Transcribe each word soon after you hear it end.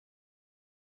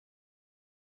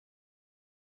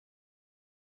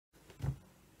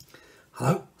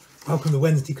Hello, welcome to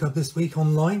Wednesday Club this week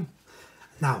online.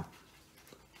 Now,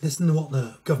 listen to what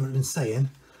the government have been saying.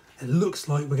 It looks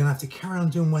like we're going to have to carry on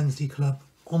doing Wednesday Club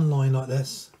online like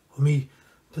this. With me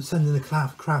sending the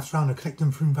crafts round and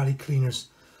collecting Froome Valley cleaners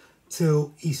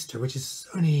till Easter, which is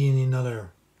only in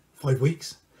another 5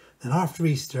 weeks. Then after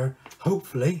Easter,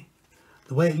 hopefully,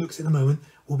 the way it looks at the moment,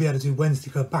 we'll be able to do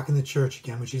Wednesday Club back in the church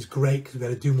again, which is great because we'll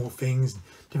be able to do more things,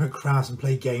 different crafts and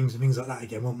play games and things like that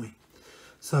again, won't we?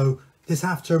 So this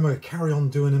half term we'll carry on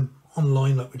doing them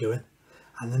online like we're doing,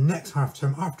 and the next half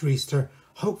term after Easter,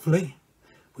 hopefully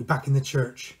we're back in the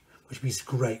church, which would be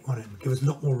great, won't it? It'll give us a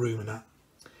lot more room in that.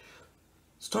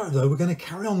 Start though, we're going to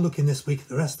carry on looking this week at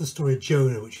the rest of the story of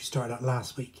Jonah, which we started at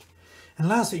last week. And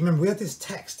last week, remember, we had this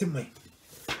text, didn't we?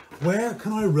 Where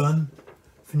can I run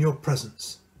from your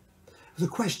presence? It was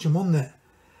a question, wasn't it?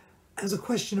 It was a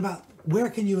question about where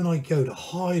can you and I go to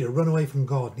hide or run away from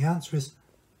God? And the answer is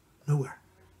nowhere.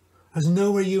 There's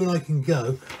nowhere you and I can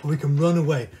go where we can run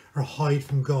away or hide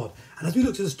from God. And as we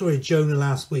looked at the story of Jonah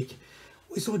last week,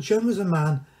 we saw Jonah was a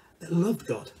man that loved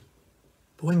God.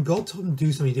 But when God told him to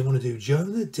do something he didn't want to do,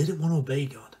 Jonah didn't want to obey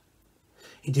God.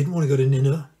 He didn't want to go to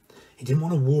Nineveh. He didn't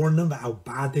want to warn them about how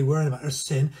bad they were and about their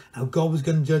sin, and how God was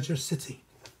going to judge their city.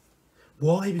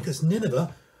 Why? Because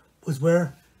Nineveh was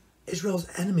where Israel's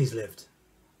enemies lived.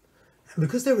 And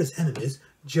because they were his enemies,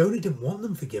 Jonah didn't want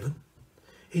them forgiven.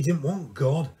 He didn't want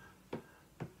God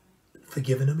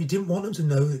forgiving them. He didn't want them to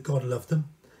know that God loved them.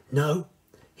 No,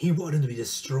 he wanted them to be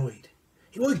destroyed.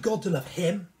 He wanted God to love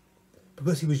him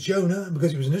because he was Jonah and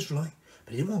because he was an Israelite.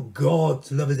 But he didn't want God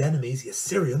to love his enemies, the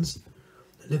Assyrians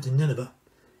that lived in Nineveh.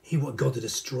 He wanted God to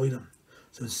destroy them.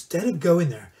 So instead of going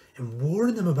there and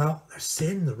warning them about their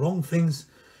sin, the wrong things,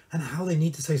 and how they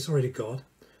need to say sorry to God,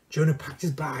 Jonah packed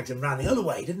his bags and ran the other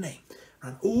way, didn't he?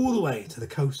 Ran all the way to the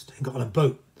coast and got on a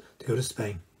boat to go to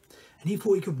Spain. And he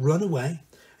thought he could run away,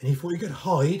 and he thought he could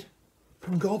hide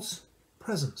from God's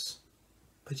presence.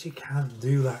 But you can't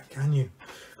do that, can you?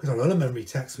 Because our other memory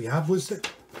text we have was that,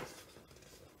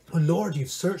 oh Lord, you've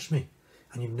searched me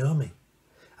and you've known me.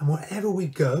 And wherever we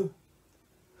go,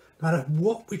 no matter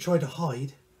what we try to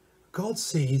hide, God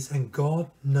sees and God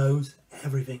knows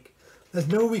everything. There's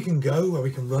nowhere we can go where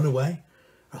we can run away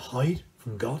or hide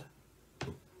from God.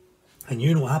 And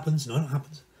you know what happens? No, what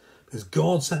happens? Because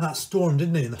God sent that storm,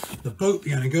 didn't he? And the boat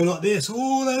began to go like this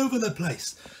all over the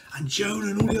place. And Jonah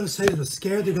and all the other sailors were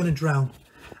scared they're going to drown.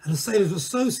 And the sailors were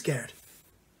so scared.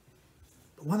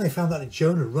 But when they found out that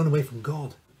Jonah had run away from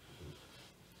God,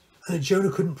 and that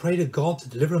Jonah couldn't pray to God to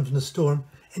deliver him from the storm,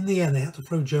 in the end they had to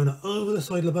throw Jonah over the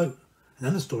side of the boat. And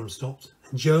then the storm stopped,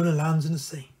 and Jonah lands in the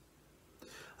sea.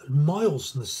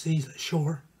 Miles from the sea's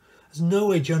shore. There's no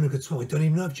way Jonah could swim. We don't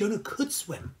even know if Jonah could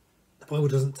swim. The Bible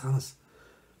doesn't tell us.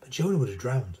 But Jonah would have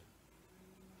drowned.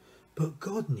 But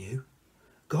God knew.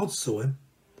 God saw him.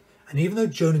 And even though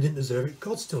Jonah didn't deserve it,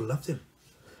 God still loved him.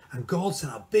 And God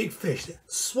sent a big fish that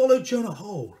swallowed Jonah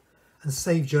whole and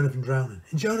saved Jonah from drowning.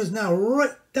 And Jonah's now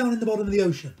right down in the bottom of the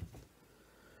ocean.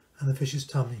 And the fish's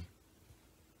tummy.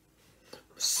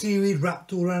 Seaweed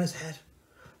wrapped all around his head.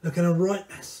 Looking a right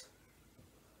mess.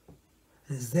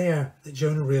 And it's there that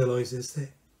Jonah realises that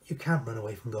you can't run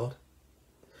away from God.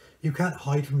 You can't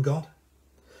hide from God.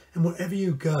 And wherever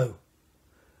you go,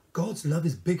 God's love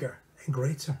is bigger and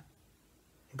greater.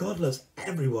 And God loves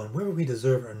everyone, whether we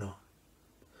deserve it or not.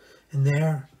 And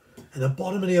there, in the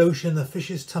bottom of the ocean, the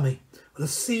fish's tummy, with the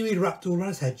seaweed wrapped all around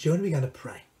his head, Jonah began to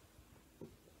pray.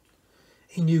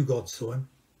 He knew God saw him.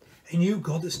 He knew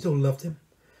God that still loved him.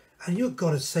 And he knew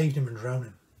God had saved him and drowned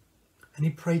him. And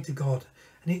he prayed to God.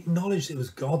 And he acknowledged it was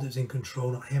God that was in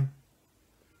control, not him.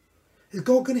 Is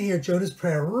God going to hear Jonah's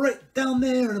prayer right down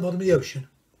there in the bottom of the ocean?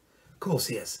 Of course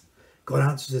he is. God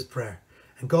answers his prayer.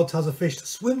 And God tells a fish to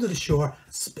swim to the shore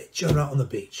and spit Jonah out on the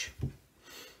beach.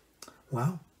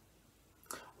 Well,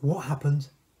 what happened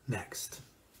next?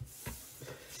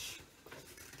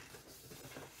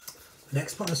 The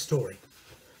next part of the story.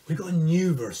 We've got a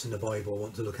new verse in the Bible I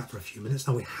want to look at for a few minutes.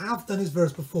 Now, we have done this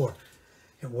verse before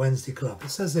at Wednesday Club. It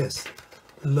says this: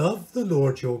 love the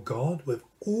Lord your God with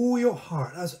all your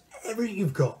heart. That's everything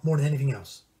you've got, more than anything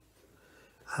else.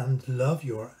 And love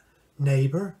your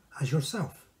neighbour as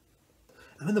yourself.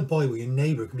 Now, in the Bible, your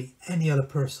neighbour can be any other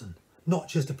person, not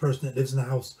just a person that lives in the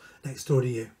house next door to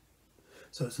you.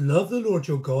 So it's love the Lord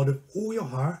your God with all your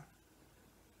heart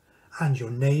and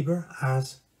your neighbour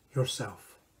as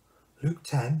yourself. Luke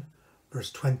 10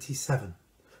 verse 27.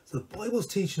 So the Bible's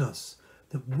teaching us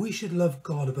that we should love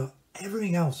God above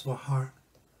everything else of our heart,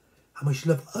 and we should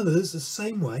love others the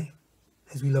same way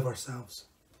as we love ourselves.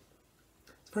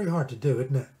 It's very hard to do,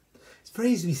 isn't it? It's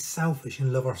very easy to be selfish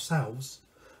and love ourselves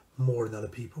more than other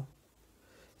people.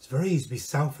 It's very easy to be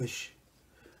selfish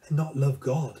and not love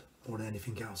God more than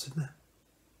anything else, isn't it?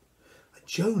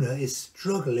 Jonah is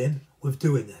struggling with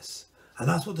doing this. And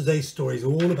that's what today's story is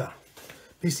all about.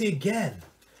 But you see, again,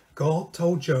 God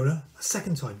told Jonah a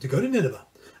second time to go to Nineveh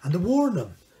and to warn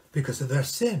them because of their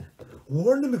sin.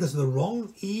 Warn them because of the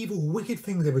wrong, evil, wicked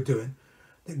things they were doing,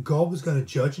 that God was going to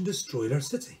judge and destroy their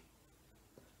city.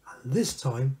 And this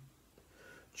time,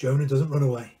 Jonah doesn't run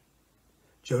away.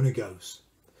 Jonah goes.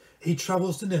 He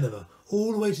travels to Nineveh,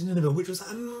 all the way to Nineveh, which was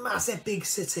a massive big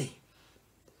city.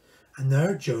 And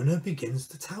there Jonah begins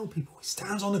to tell people. He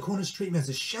stands on the corner street and has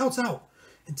to shout out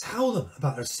and tell them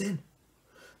about their sin.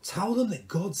 Tell them that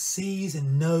God sees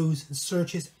and knows and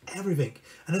searches everything.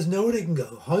 And there's nowhere they can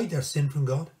go hide their sin from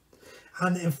God.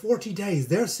 And in 40 days,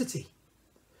 their city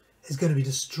is going to be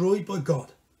destroyed by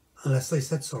God unless they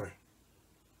said sorry.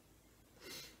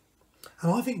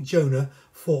 And I think Jonah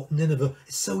thought Nineveh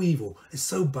is so evil, it's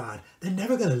so bad, they're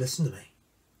never going to listen to me.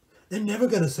 They're never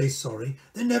going to say sorry.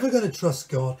 They're never going to trust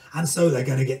God. And so they're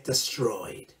going to get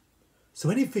destroyed. So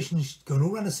when he finished going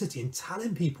all around the city and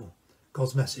telling people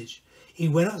God's message, he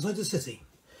went outside the city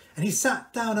and he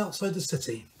sat down outside the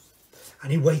city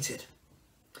and he waited.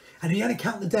 And he had to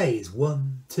count the days.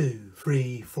 1, 2,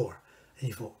 3, 4. And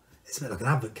he thought, it's a bit like an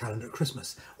advent calendar at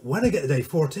Christmas. When I get to day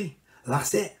 40,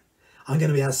 that's it. I'm going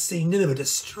to be able to see Nineveh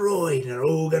destroyed and they're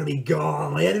all going to be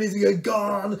gone. My enemies are going to be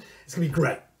gone. It's going to be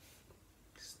great.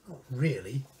 Not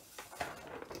really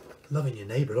loving your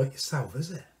neighbour like yourself,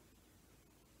 is it?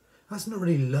 That's not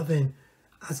really loving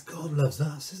as God loves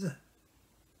us, is it?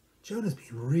 Jonah's being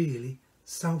really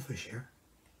selfish here.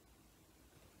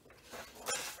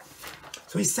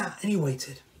 So he sat and he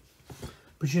waited.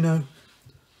 But you know,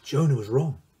 Jonah was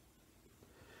wrong.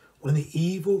 When the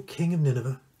evil king of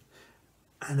Nineveh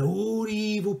and all the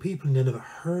evil people in Nineveh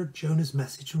heard Jonah's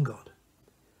message from God,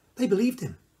 they believed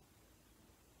him.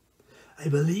 They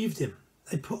believed him.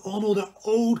 They put on all their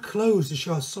old clothes to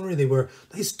show how sorry they were.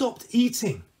 They stopped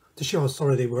eating to show how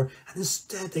sorry they were. And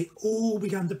instead they all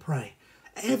began to pray.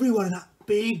 Everyone in that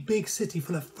big, big city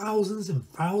full of thousands and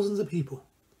thousands of people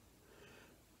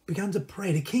began to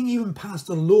pray. The king even passed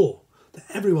a law that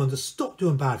everyone to stop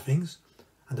doing bad things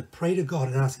and to pray to God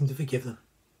and ask him to forgive them.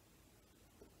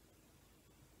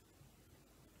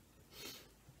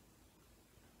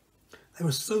 They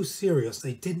were so serious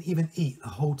they didn't even eat the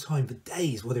whole time for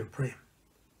days while they were praying.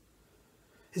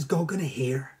 Is God going to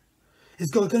hear?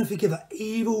 Is God going to forgive that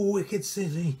evil, wicked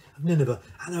city of Nineveh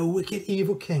and a wicked,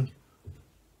 evil king?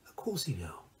 Of course he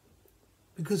will.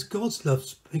 Because God's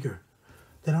love's bigger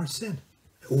than our sin.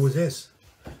 It always is.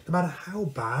 No matter how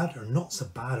bad or not so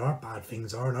bad our bad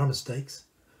things are and our mistakes,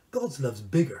 God's love's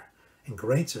bigger and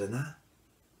greater than that.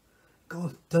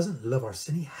 God doesn't love our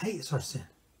sin. He hates our sin.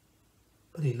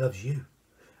 But he loves you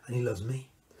and he loves me.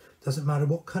 Doesn't matter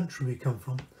what country we come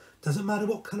from. Doesn't matter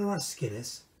what colour our skin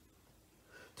is.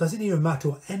 Doesn't even matter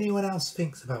what anyone else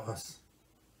thinks about us.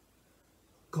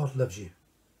 God loves you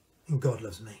and God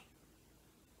loves me.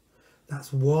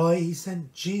 That's why he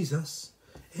sent Jesus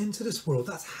into this world.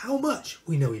 That's how much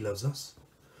we know he loves us.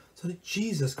 So that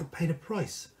Jesus could pay the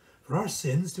price for our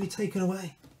sins to be taken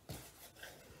away.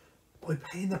 By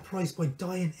paying the price, by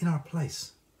dying in our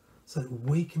place. So that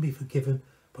we can be forgiven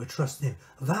by trusting him.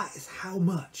 That is how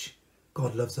much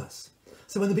God loves us.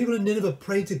 So when the people in Nineveh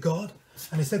prayed to God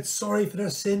and they said sorry for their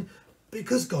sin,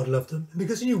 because God loved them, and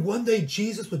because he knew one day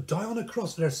Jesus would die on a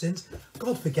cross for their sins,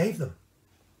 God forgave them.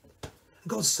 And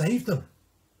God saved them.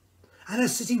 And their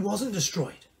city wasn't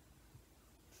destroyed.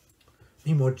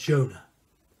 Meanwhile, Jonah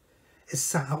is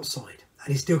sat outside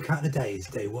and he's still counting the days.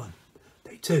 Day 1,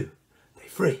 day 2, day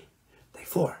 3, day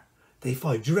 4. Day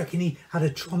 5. Do you reckon he had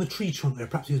on the tree trunk there?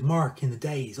 Perhaps he was marking the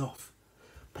days off.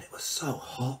 But it was so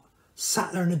hot.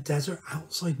 Sat there in the desert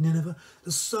outside Nineveh.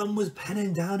 The sun was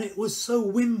penning down. It was so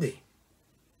windy.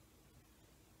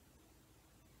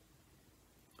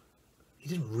 He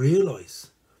didn't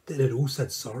realise that they'd all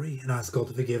said sorry and asked God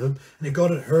to forgive them. And that God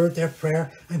had heard their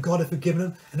prayer and God had forgiven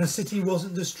them. And their city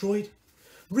wasn't destroyed.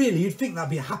 Really, you'd think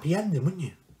that'd be a happy ending, wouldn't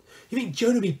you? You think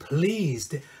Jonah would be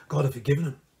pleased that God had forgiven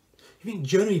him. You think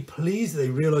Jonah would be pleased that they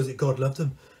realised that God loved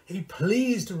him? He'd be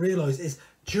pleased to realise his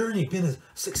journey had been a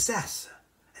success.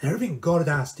 And everything God had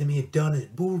asked him, he had done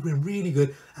it. It all been really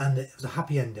good and it was a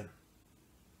happy ending.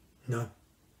 No.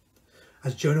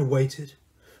 As Jonah waited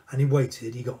and he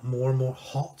waited, he got more and more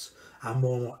hot and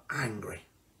more angry.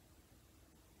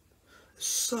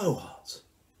 So hot.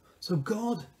 So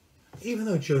God, even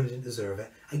though Jonah didn't deserve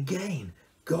it, again,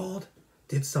 God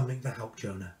did something to help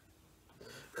Jonah.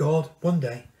 God, one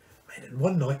day,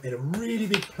 One night made a really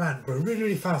big plant grow really,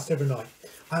 really fast every night.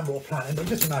 I haven't bought a plant in, but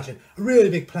just imagine a really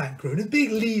big plant grew and the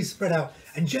big leaves spread out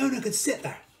and Jonah could sit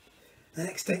there the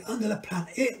next day under the plant.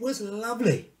 It was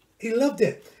lovely. He loved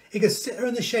it. He could sit there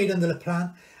in the shade under the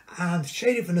plant and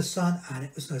shaded from the sun, and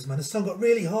it was nice. When the sun got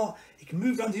really hot, he could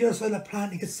move down to the other side of the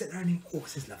plant. He could sit there and he, oh,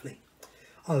 this is lovely.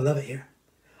 I love it here.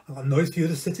 I've got a nice view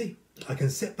of the city. I can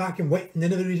sit back and wait for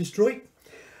Nineveh to be destroyed.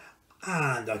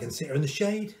 And I can sit here in the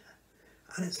shade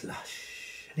and it's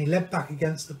lush. And he leant back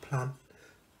against the plant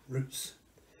roots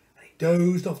and he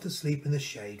dozed off to sleep in the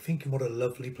shade, thinking what a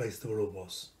lovely place the world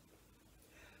was.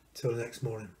 Till the next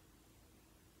morning.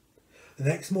 The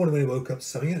next morning when he woke up,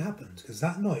 something had happened, because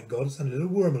that night God had sent a little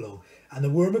worm along, and the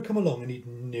worm had come along and he'd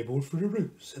nibbled through the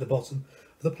roots at the bottom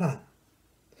of the plant.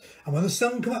 And when the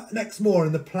sun came up next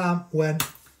morning, the plant went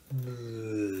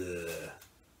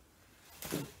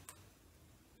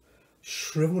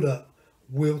shriveled up,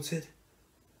 wilted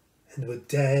into a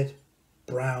dead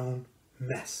brown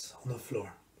mess on the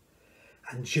floor.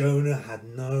 And Jonah had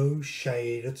no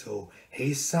shade at all.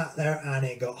 He sat there and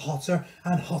it got hotter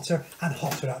and hotter and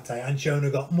hotter that day. And Jonah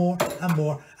got more and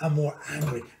more and more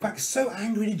angry. In fact, so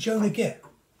angry did Jonah get.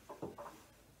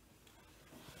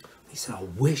 He said, I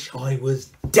wish I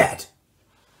was dead.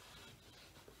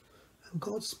 And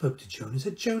God spoke to Jonah. He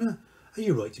said, Jonah, are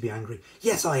you right to be angry?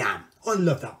 Yes, I am. I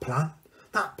love that plant.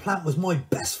 That plant was my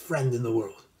best friend in the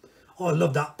world. I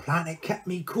love that plant. It kept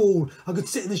me cool. I could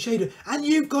sit in the shade of, and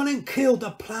you've gone and killed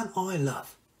the plant I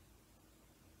love.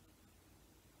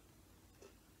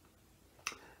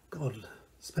 God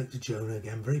spoke to Jonah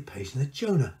again, very patiently.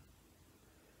 Jonah,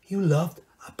 you loved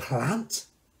a plant?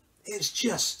 It's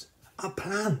just a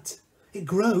plant. It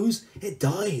grows, it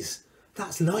dies.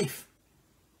 That's life.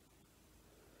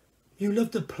 You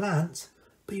loved a plant,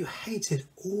 but you hated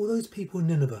all those people in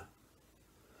Nineveh.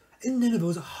 In Nineveh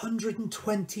was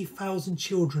 120,000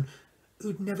 children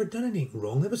who'd never done anything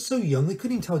wrong. They were so young they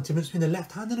couldn't even tell the difference between their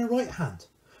left hand and their right hand.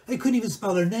 They couldn't even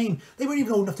spell their name. They weren't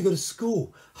even old enough to go to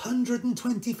school.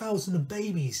 120,000 of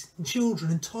babies and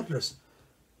children and toddlers.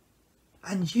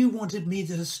 And you wanted me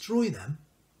to destroy them,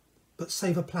 but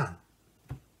save a plant.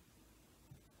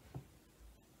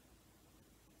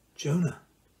 Jonah,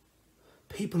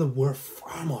 people are worth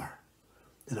far more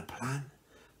than a plant.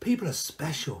 People are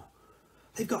special.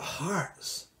 They've got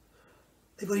hearts,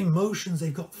 they've got emotions,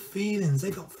 they've got feelings,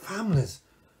 they've got families.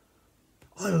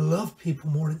 I love people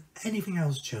more than anything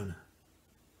else, Jonah.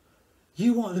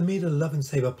 You wanted me to love and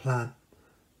save a plant.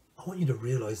 I want you to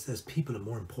realise there's people who are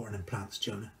more important than plants,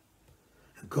 Jonah.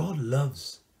 And God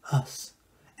loves us,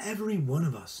 every one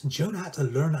of us. And Jonah had to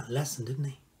learn that lesson, didn't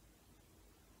he?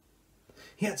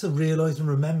 He had to realise and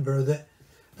remember that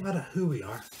no matter who we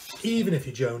are, even if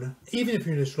you're Jonah, even if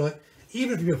you're Israel,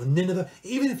 even if you're from Nineveh,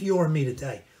 even if you're me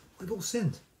today, we've all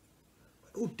sinned.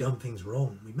 We've all done things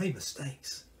wrong. We've made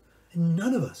mistakes. And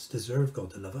none of us deserve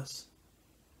God to love us.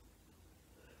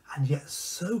 And yet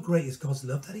so great is God's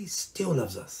love that he still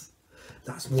loves us.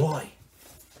 That's why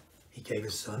he gave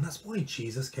his son. That's why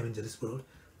Jesus came into this world.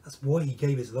 That's why he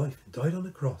gave his life and died on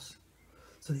the cross.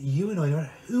 So that you and I, no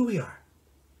matter who we are,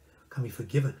 can be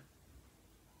forgiven.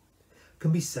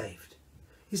 Can be saved.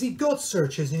 You see, God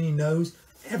searches and he knows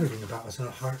everything about us in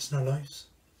our hearts and our lives.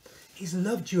 He's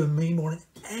loved you and me more than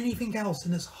anything else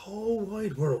in this whole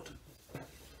wide world.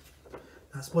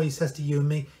 That's why he says to you and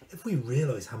me, if we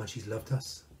realise how much he's loved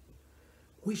us,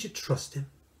 we should trust him.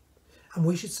 And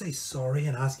we should say sorry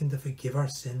and ask him to forgive our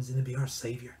sins and to be our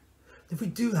saviour. If we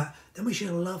do that, then we should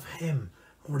love him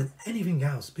more than anything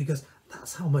else, because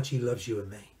that's how much he loves you and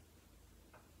me.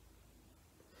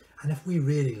 And if we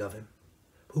really love him,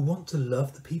 we want to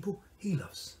love the people he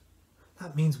loves.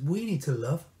 That means we need to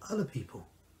love other people.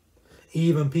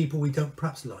 Even people we don't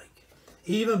perhaps like.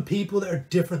 Even people that are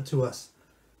different to us.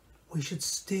 We should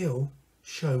still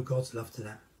show God's love to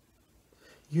them.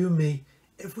 You and me,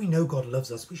 if we know God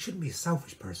loves us, we shouldn't be a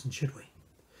selfish person, should we?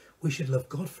 We should love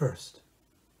God first.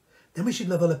 Then we should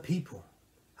love other people,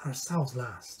 and ourselves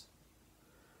last.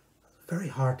 It's very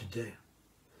hard to do.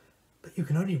 But you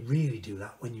can only really do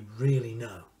that when you really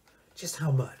know just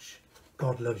how much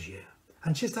God loves you.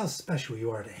 And just how special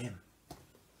you are to him.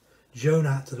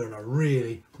 Jonah had to learn a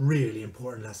really, really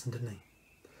important lesson, didn't he?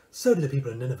 So did the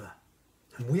people of Nineveh.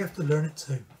 And we have to learn it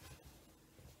too.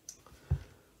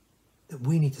 That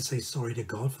we need to say sorry to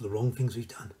God for the wrong things we've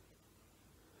done.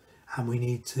 And we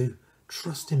need to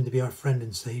trust him to be our friend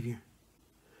and saviour.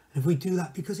 And if we do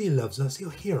that because he loves us,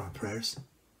 he'll hear our prayers.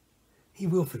 He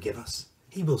will forgive us.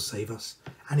 He will save us.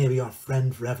 And he'll be our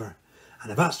friend forever.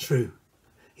 And if that's true,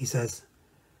 he says,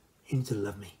 you need to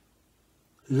love me.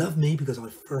 Love me because I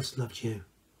first loved you.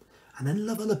 And then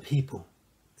love other people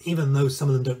even though some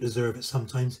of them don't deserve it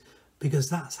sometimes, because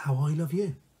that's how I love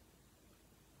you.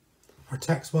 Our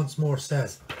text once more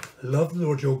says, love the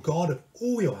Lord your God with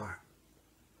all your heart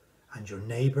and your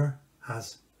neighbour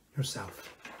as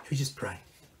yourself. Should we just pray?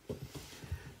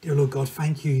 Dear Lord God,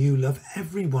 thank you. You love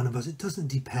every one of us. It doesn't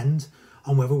depend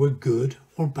on whether we're good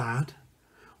or bad,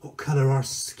 what colour our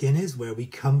skin is, where we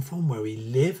come from, where we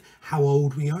live, how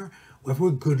old we are, whether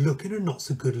we're good looking or not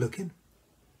so good looking,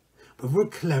 whether we're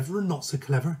clever or not so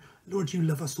clever. Lord, you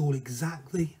love us all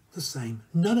exactly the same.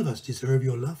 None of us deserve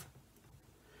your love.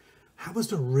 Help us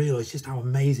to realise just how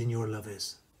amazing your love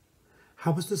is.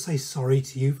 Help us to say sorry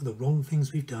to you for the wrong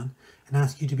things we've done and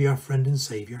ask you to be our friend and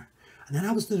saviour. And then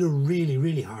help us to do a really,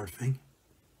 really hard thing,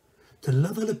 to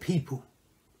love other people,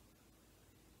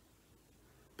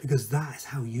 because that is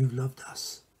how you loved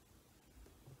us.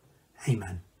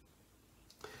 Amen.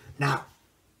 Now,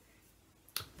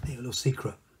 I have a little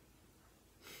secret.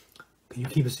 Can you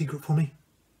keep a secret for me?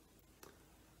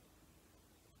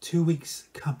 2 weeks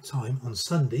cup time on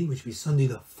Sunday, which will be Sunday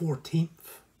the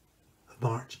 14th of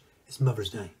March, is Mother's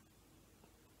Day.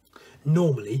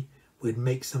 Normally, we'd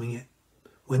make something at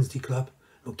Wednesday Club,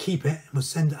 we'll keep it and we'll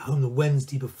send it home the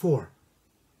Wednesday before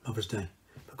Mother's Day.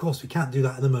 But of course, we can't do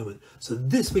that at the moment. So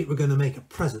this week, we're going to make a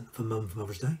present for Mum for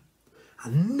Mother's Day.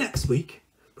 And next week,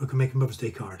 we're going to make a Mother's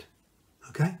Day card.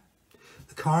 Okay?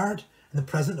 The card and the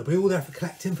present will be all there for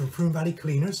collecting from Froome Valley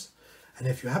Cleaners. And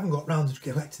if you haven't got round to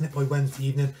collecting it by Wednesday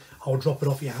evening, I'll drop it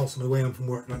off at your house on my way home from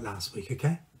work like last week,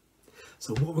 okay?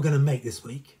 So what we're going to make this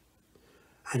week,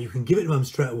 and you can give it to Mum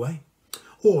straight away,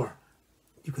 or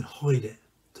you can hide it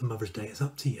to Mother's Day. It's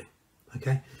up to you,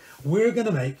 okay? We're going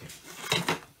to make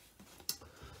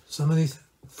some of these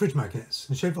fridge magnets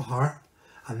in the shape of a heart.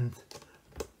 And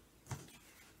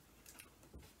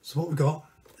so what we've got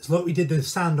is like we did the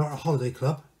Sand Art Holiday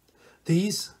Club.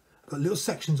 These have got little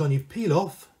sections on you peel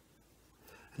off,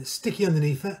 and it's sticky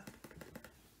underneath it.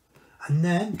 And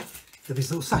then there'll be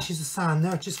little sachets of sand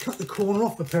there. Just cut the corner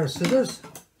off with a pair of scissors.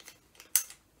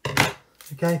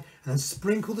 Okay, and then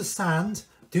sprinkle the sand.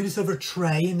 Do this over a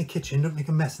tray in the kitchen. Don't make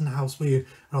a mess in the house, will you?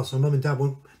 Or else Mum and Dad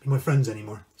won't be my friends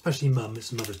anymore. Especially Mum,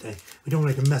 it's Mother's Day. We don't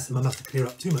want to make a mess and Mum has to clear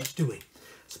up too much, do we?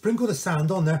 Sprinkle the sand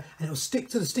on there and it'll stick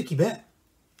to the sticky bit.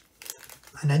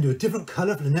 And then do a different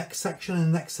colour for the next section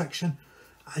and the next section.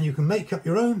 And you can make up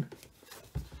your own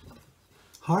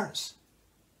hearts.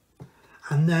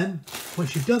 And then,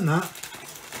 once you've done that,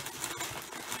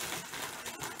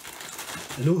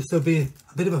 there'll also be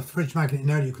a bit of a fridge magnet in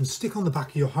there that you can stick on the back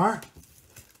of your heart.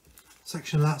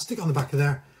 Section of that, stick it on the back of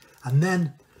there. And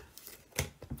then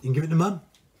you can give it to Mum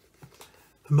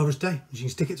for Mother's Day. She can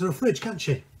stick it to her fridge, can't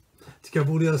she? Together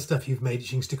with all the other stuff you've made,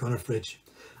 she can stick on her fridge.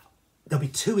 There'll be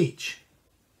 2 each.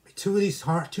 Two of these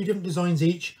hearts, 2 different designs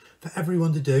each for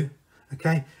everyone to do,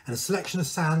 okay? And a selection of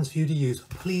sands for you to use.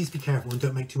 Please be careful and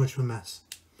don't make too much of a mess,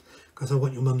 because I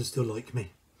want your mum to still like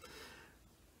me,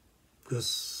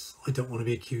 because I don't want to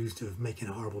be accused of making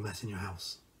a horrible mess in your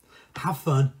house. Have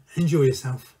fun, enjoy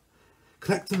yourself.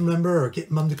 Collect them, remember, or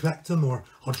get Mum to collect them, or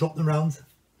I'll drop them round.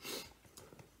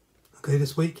 Okay,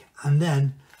 this week. And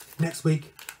then next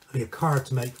week, there'll be a card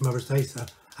to make for Mother's Day. So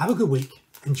have a good week.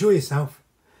 Enjoy yourself.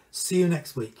 See you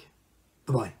next week.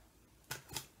 Bye-bye.